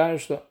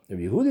kamagarish. If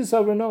Yehudi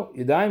sover no,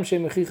 yadayim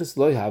shem mechichas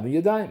loy have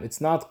yadayim. It's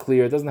not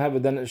clear. It doesn't have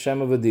a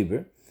shem of a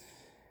dibur.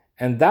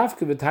 And dafke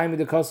v'taymi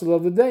the kasel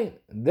of the day.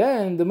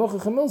 Then the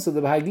mochachamilsa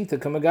the bahagita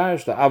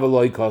kamagarish the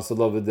avaloy kasel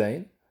of the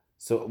day.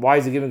 So why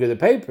is he giving her the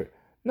paper?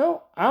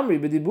 No, Amri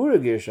b'dibura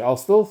girsha. I'll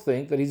still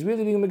think that he's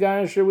really being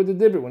megarish with the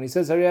dibur when he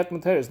says hariyat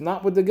materis,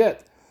 not with the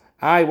get.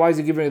 Why is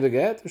he giving her the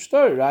get?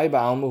 Shtor rai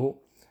ba'almuhu.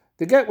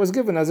 The get was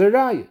given as a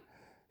raya.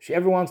 She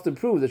ever wants to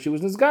prove that she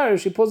was nizgara,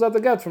 she pulls out the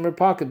get from her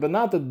pocket, but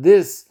not that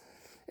this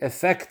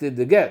affected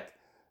the get.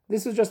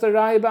 This is just a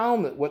raya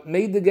ba'almut. What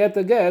made the get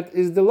a get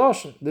is the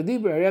lashon, the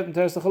dibur, hariyat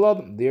materis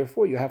t'chaladim.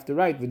 Therefore, you have to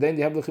write v'dein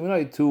di have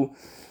l'chiminoi to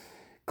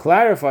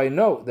clarify,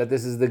 no, that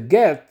this is the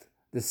get,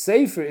 the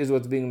sefer is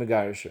what's being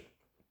megarish.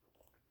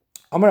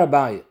 Amar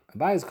Abaye.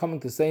 Abaye is coming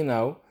to say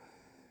now,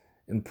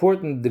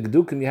 important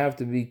dikdukim, you have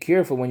to be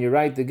careful when you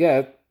write the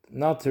get,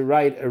 not to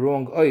write a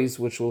wrong ois,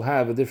 which will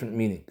have a different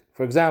meaning.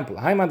 For example,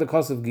 Haimad the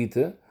Kos of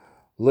Gita,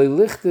 loy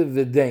lichte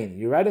v'dein.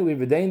 You're writing with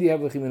v'dein, do you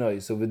have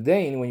l'chiminoi? So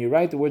v'dein, when you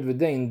write the word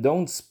v'dein,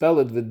 don't spell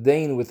it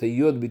v'dein with a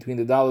yud between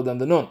the dalad and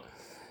the nun.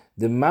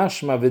 The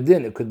mashma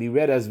v'din, it could be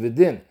read as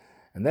v'din.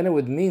 And then it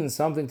would mean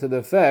something to the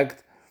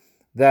effect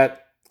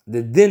that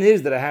the din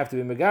is that I have to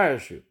be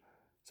megarishu.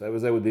 So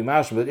that would be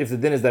mashma, but if the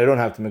din is that I don't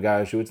have to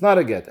megarishu, it's not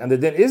a get. And the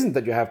din isn't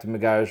that you have to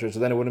megarishu, so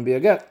then it wouldn't be a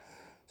get.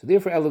 So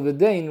therefore, el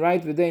v'dein,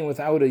 write v'dein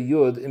without a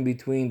yud in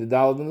between the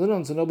dalad and the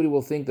nun, so nobody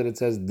will think that it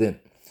says din.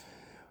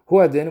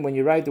 Huadin, when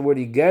you write the word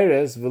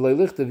igeres, v'loy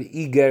lichtav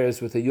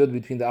igeres with a yud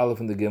between the aleph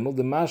and the gimel,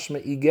 the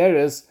mashma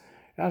igeres,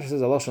 Rashi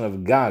says a lashon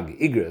of gag,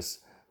 igres.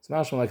 It's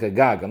mashma like a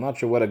gag. I'm not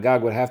sure what a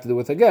gag would have to do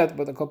with a get,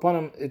 but the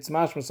kopanim, it's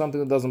mashma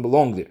something that doesn't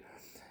belong there.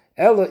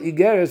 Ella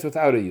igeres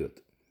without a yud,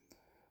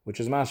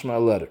 which is mashma a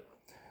letter.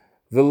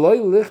 V'loy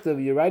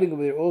lichtav, you're writing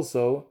over there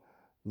also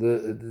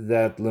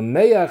that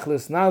lemeach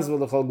lesnazva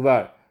l'chol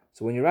gvar.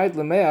 So when you write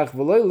lemeach,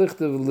 v'loy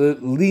lichtav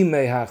li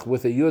mehach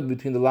with a yud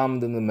between the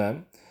lam and the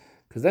mem,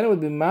 because then it would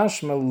be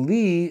mashma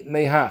li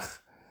mehach,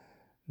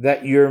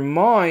 that you're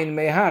mine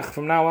mehach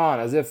from now on,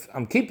 as if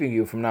I'm keeping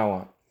you from now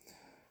on.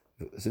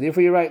 So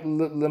therefore you write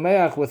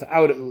lemeach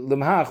without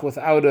lemhach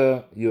without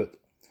a yud.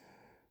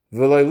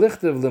 V'loy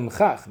lichtav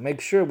limchach.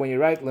 Make sure when you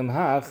write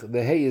limchach,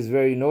 the hay is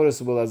very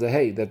noticeable as a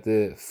hay, that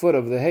the foot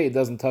of the hay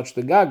doesn't touch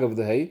the gag of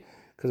the hay,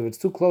 because if it's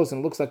too close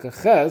and it looks like a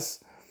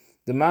ches,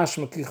 the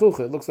mashma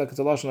kichucha, it looks like it's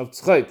a lashon of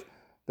tzchayk,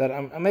 that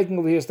I'm making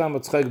over here stam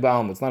of tzchayk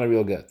ba'alma, it's not a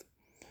real get.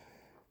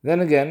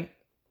 Then again,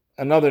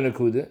 another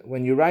nekuda,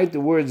 when you write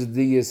the words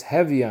diyis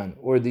hevian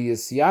or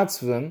diyis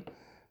yatzvan,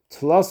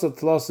 tlasa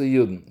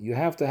yudin, you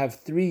have to have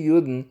 3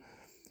 yudin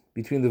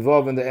between the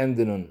vav and the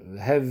endinun.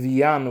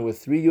 Hevian with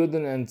 3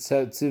 yudin and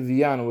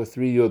tzivian with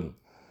 3 yudin.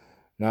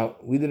 Now,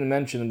 we didn't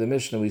mention in the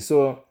Mishnah, we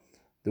saw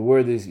the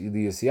word the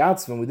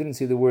yatzvan, we didn't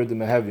see the word the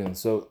mehevian.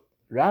 So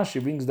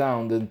Rashi brings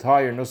down the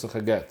entire nusach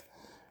haget.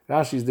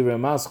 Rashi is the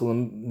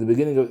Ramaschal, the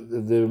beginning of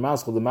the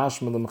Ramaschal, the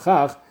mashma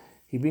l'mchach,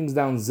 he brings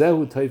down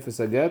zehu teifes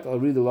haget. I'll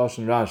read the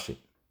lashon Rashi.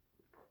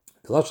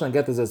 The lashon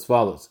haget is as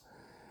follows: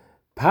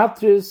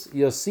 Patris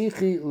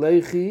yosichi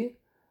leichi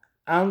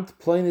ant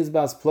ploinis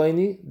bas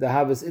ploini the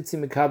havas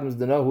itzi mekadmus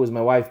deno, who was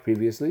my wife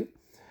previously.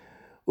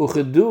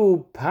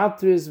 Uchedu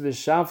patris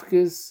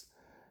v'shavkis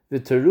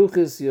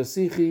v'teruchis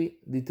yosichi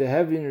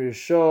ditehevin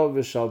risho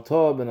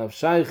v'shalto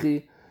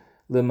benavshaychi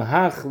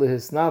lemhach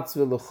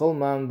lehisnatzve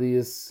lecholman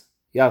diis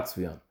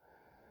yatzvion.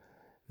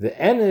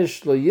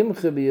 Ve'enish lo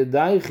yimche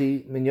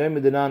b'yadaychi min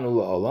yoyim denan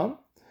ula olam.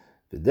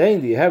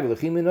 V'dein di have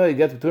l'chim inoy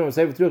get v'turim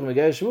v'sev v'truchim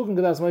v'geir shvukim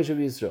kadas Moshe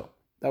v'Yisrael.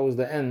 That was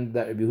the end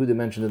that Rabbi Yehuda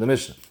mentioned in the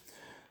Mishnah.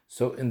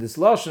 So in this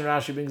lashon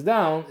Rashi brings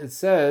down, it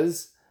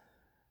says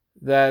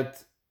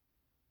that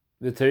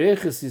the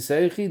tereches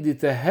yiseichi di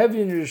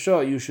tehevin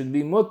risha, you should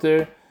be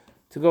mutter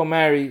to go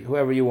marry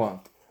whoever you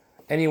want,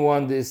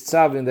 anyone that is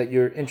tzavin that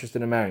you're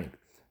interested in marrying.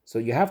 So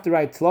you have to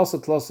write tlasa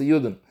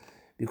yudin,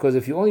 because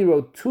if you only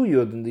wrote 2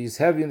 yudin, the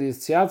yishevi and the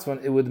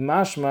yistzyatzvan, it would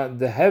mashma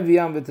the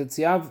hevian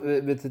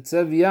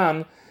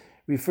v'tetzevian,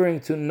 referring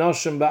to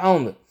noshim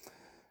ba'almit,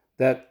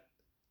 that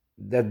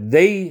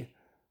they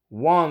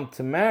want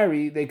to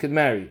marry, they could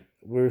marry.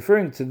 We're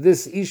referring to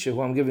this Isha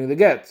who I'm giving the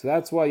get. So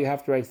that's why you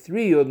have to write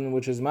 3 Yudin,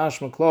 which is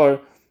mashma klor,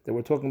 that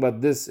we're talking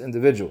about this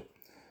individual.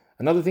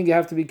 Another thing you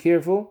have to be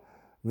careful,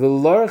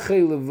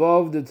 v'larche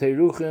levav de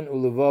teiruchen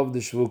ulevav de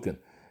shvuken.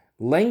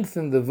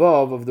 Lengthen the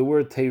vav of the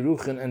word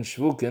teiruchen and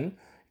shvuken. It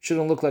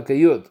shouldn't look like a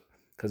yud.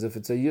 Because if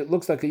it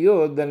looks like a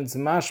yud, then it's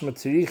mashma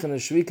teiruchen and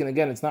shvuken.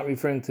 Again, it's not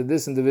referring to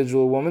this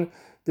individual woman.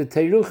 The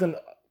teiruchen,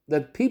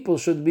 that people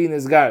should be in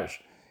his garish.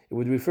 It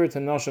would refer to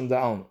Noshim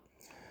Da'alm.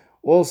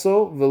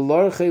 Also,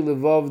 V'larche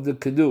Levav de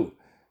Kedu. It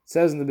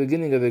says in the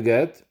beginning of the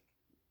get,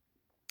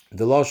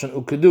 the Lashon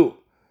Ukedu.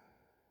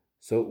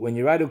 So when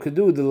you write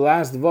Ukedu, the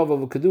last Vav of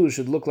Ukedu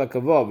should look like a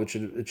Vav.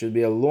 It should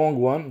be a long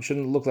one. It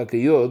shouldn't look like a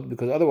Yud,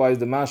 because otherwise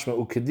the Mashma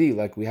Ukedi,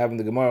 like we have in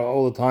the Gemara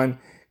all the time,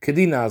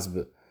 Kedi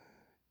Nazbe.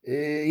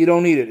 You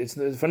don't need it. It's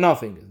for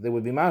nothing. There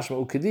would be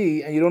Mashma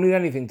Ukedi, and you don't need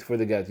anything for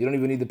the get. You don't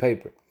even need the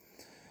paper.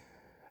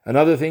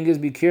 Another thing is,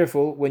 be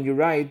careful when you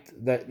write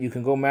that you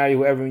can go marry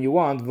whoever you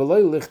want.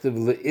 V'loy lichtiv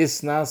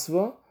le'is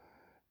nasva,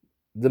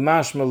 the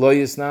mashma lo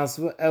yis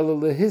nasva, ela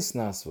lehis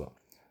nasva.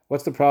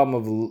 What's the problem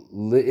of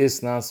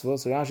le'is nasva?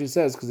 So Rashi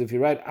says, because if you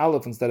write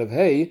aleph instead of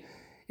hey,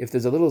 if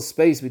there's a little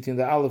space between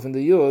the aleph and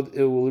the yud,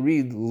 it will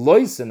read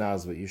lois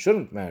nasva. You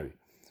shouldn't marry.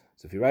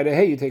 So if you write a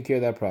hey, you take care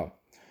of that problem.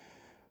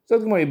 So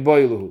at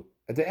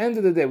the end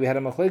of the day, we had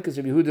a machlekes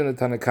Rabbi Yehuda and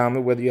the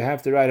Tanakama, whether you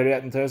have to write a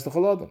ret and teres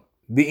l'chol adam.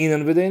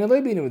 Be'inan v'dein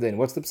alei be'inan v'dein.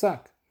 What's the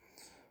psak?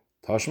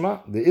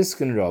 Tashma, the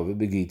iskin Rav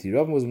begiti.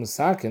 Rav was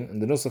masakin in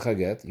the nusach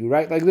haget. You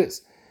write like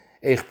this: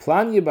 Eich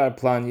planye bar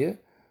planye,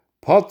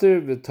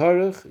 potter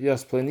v'tarich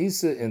yas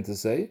planisa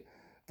intesei,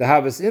 the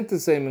havas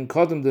intesei min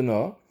kodem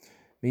deno,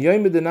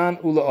 miyoyim denan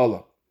ula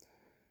olam.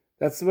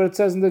 That's what it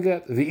says in the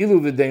get. V'ilu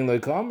v'dein loy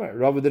kamer.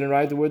 Rav didn't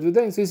write the word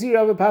v'dein. So you see,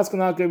 Rav paskan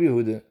al Rabbi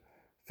Yehuda.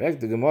 In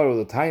fact, the Gemara,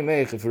 the time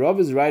if Rav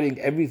is writing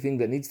everything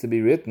that needs to be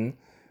written,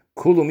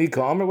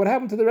 what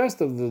happened to the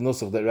rest of the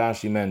nusach that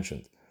Rashi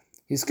mentioned?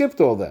 He skipped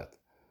all that.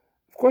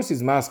 Of course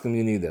he's masking,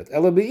 you need that.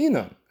 Ela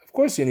be'inan. Of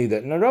course you need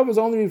that. And Rav is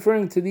only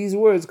referring to these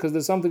words because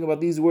there's something about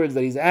these words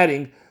that he's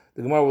adding,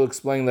 the Gemara will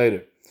explain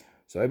later.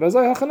 So you need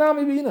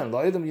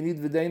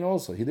v'dein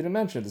also. He didn't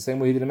mention it the same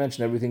way he didn't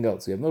mention everything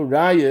else. You have no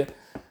raya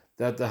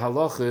that the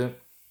halacha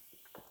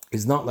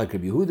is not like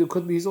Rabbi Yehuda. It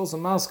could be he's also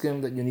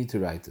masking that you need to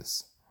write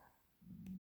this.